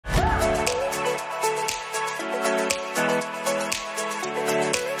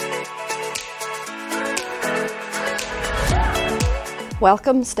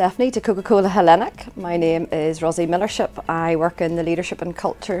Welcome, Stefanie, to Coca-Cola Hellenic. My name is Rosalind Millership. I work in the Leadership and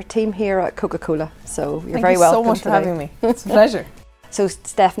Culture team here at Coca-Cola. So you're very welcome. Thank you so much for having me. It's a pleasure. So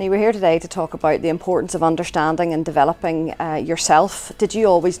Stefanie, we're here today to talk about the importance of understanding and developing yourself. Did you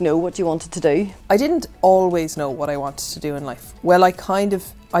always know what you wanted to do? I didn't always know what I wanted to do in life. Well,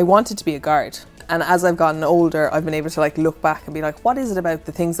 I wanted to be a guard. And as I've gotten older, I've been able to look back and be like, what is it about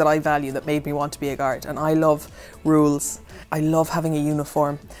the things that I value that made me want to be a guard? And I love rules. I love having a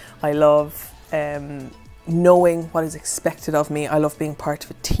uniform. I love knowing what is expected of me. I love being part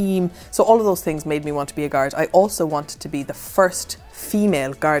of a team. So all of those things made me want to be a guard. I also wanted to be the first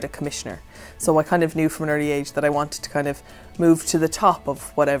female Garda commissioner. So I kind of knew from an early age that I wanted to kind of move to the top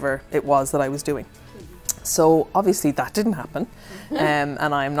of whatever it was that I was doing. So obviously that didn't happen, and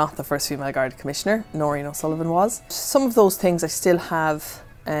I'm not the first female Garda Commissioner. Noreen O'Sullivan was. Some of those things I still have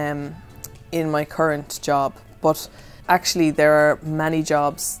in my current job, but actually there are many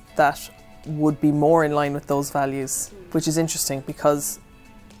jobs that would be more in line with those values, which is interesting because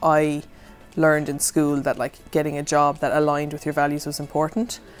I learned in school that getting a job that aligned with your values was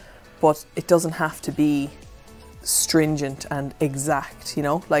important, but it doesn't have to be stringent and exact, you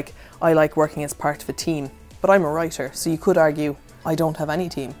know. I like working as part of a team, but I'm a writer, so you could argue I don't have any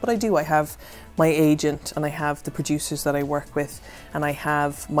team, but I do. I have my agent and I have the producers that I work with and I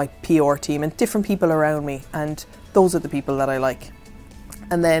have my PR team and different people around me, and those are the people that I like.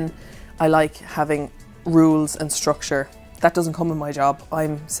 And then I like having rules and structure. That doesn't come in my job.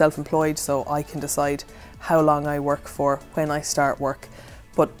 I'm self-employed, so I can decide how long I work for, when I start work,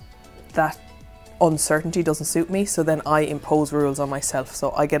 but that uncertainty doesn't suit me, so then I impose rules on myself.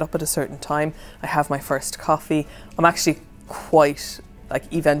 So I get up at a certain time, I have my first coffee. I'm actually quite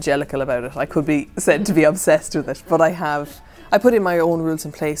evangelical about it. I could be said to be obsessed with it, but I put in my own rules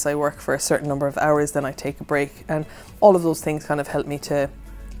in place. I work for a certain number of hours, then I take a break, and all of those things kind of help me to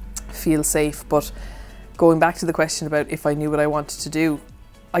feel safe. But going back to the question about if I knew what I wanted to do,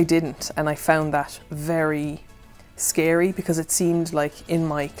 I didn't, and I found that very scary because it seemed like in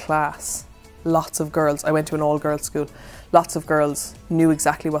my class lots of girls, I went to an all-girls school, lots of girls knew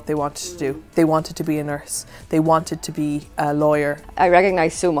exactly what they wanted to do. They wanted to be a nurse, they wanted to be a lawyer. I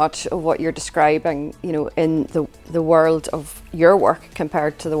recognise so much of what you're describing, you know, in the world of your work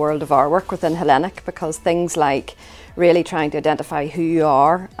compared to the world of our work within Hellenic, because things like really trying to identify who you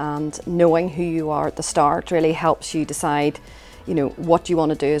are and knowing who you are at the start really helps you decide, you know, what you want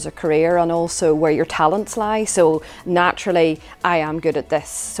to do as a career and also where your talents lie. So naturally, I am good at this,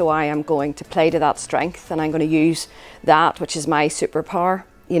 so I am going to play to that strength and I'm going to use that, which is my superpower,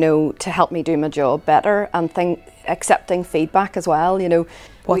 you know, to help me do my job better, and accepting feedback as well, you know.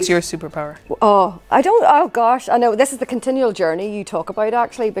 What's your superpower? Oh gosh, I know this is the continual journey you talk about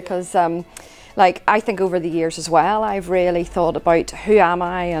actually, because I think over the years as well, I've really thought about who am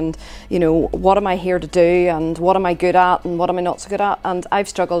I, and you know, what am I here to do, and what am I good at and what am I not so good at. And I've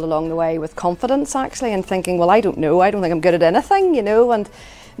struggled along the way with confidence actually, and thinking, well, I don't know, I don't think I'm good at anything, you know. And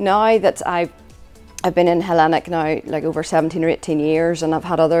now that I've been in Hellenic now over 17 or 18 years, and I've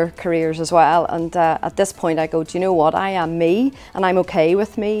had other careers as well, and at this point I go, do you know what, I am me and I'm okay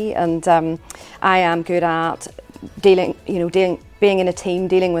with me, and I am good at being in a team,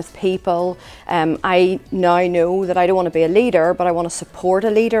 dealing with people. I now know that I don't want to be a leader, but I want to support a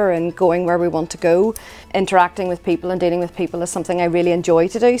leader in going where we want to go. Interacting with people and dealing with people is something I really enjoy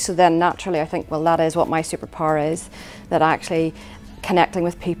to do. So then naturally I think, well, that is what my superpower is, that actually connecting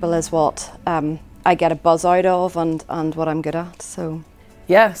with people is what I get a buzz out of and what I'm good at. So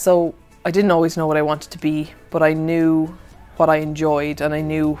yeah, so I didn't always know what I wanted to be, but I knew what I enjoyed and I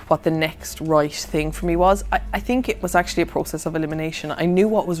knew what the next right thing for me was. I think it was actually a process of elimination. I knew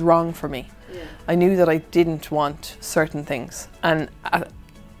what was wrong for me. Yeah. I knew that I didn't want certain things, and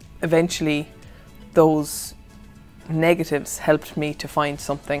eventually those negatives helped me to find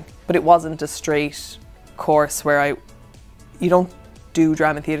something. But it wasn't a straight course where you don't do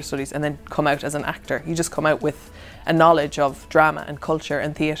drama and theatre studies and then come out as an actor. You just come out with a knowledge of drama and culture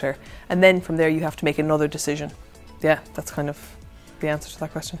and theatre, and then from there you have to make another decision. Yeah, that's kind of the answer to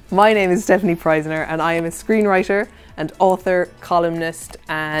that question. My name is Stefanie Preissner and I am a screenwriter and author, columnist,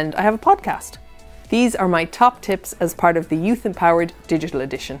 and I have a podcast. These are my top tips as part of the Youth Empowered Digital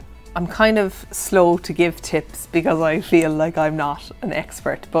Edition. I'm kind of slow to give tips because I feel like I'm not an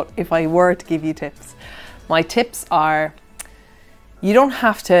expert, but if I were to give you tips, my tips are, you don't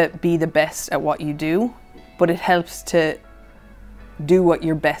have to be the best at what you do, but it helps to do what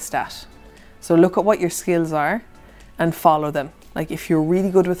you're best at. So look at what your skills are and follow them. Like if you're really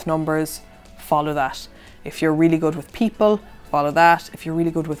good with numbers, follow that. If you're really good with people, follow that. If you're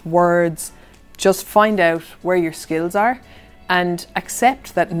really good with words, just find out where your skills are and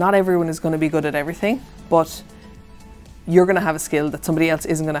accept that not everyone is going to be good at everything, but you're going to have a skill that somebody else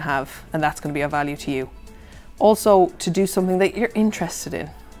isn't going to have, and that's going to be of value to you. Also, to do something that you're interested in.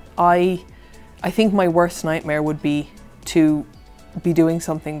 I think my worst nightmare would be to be doing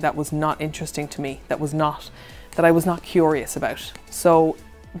something that was not interesting to me, that I was not curious about. So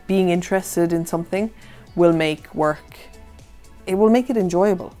being interested in something will make work, it will make it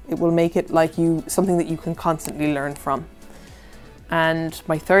enjoyable. It will make it like something that you can constantly learn from. And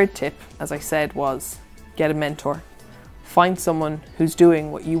my third tip, as I said, was get a mentor. Find someone who's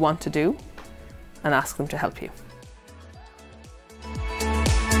doing what you want to do and ask them to help you.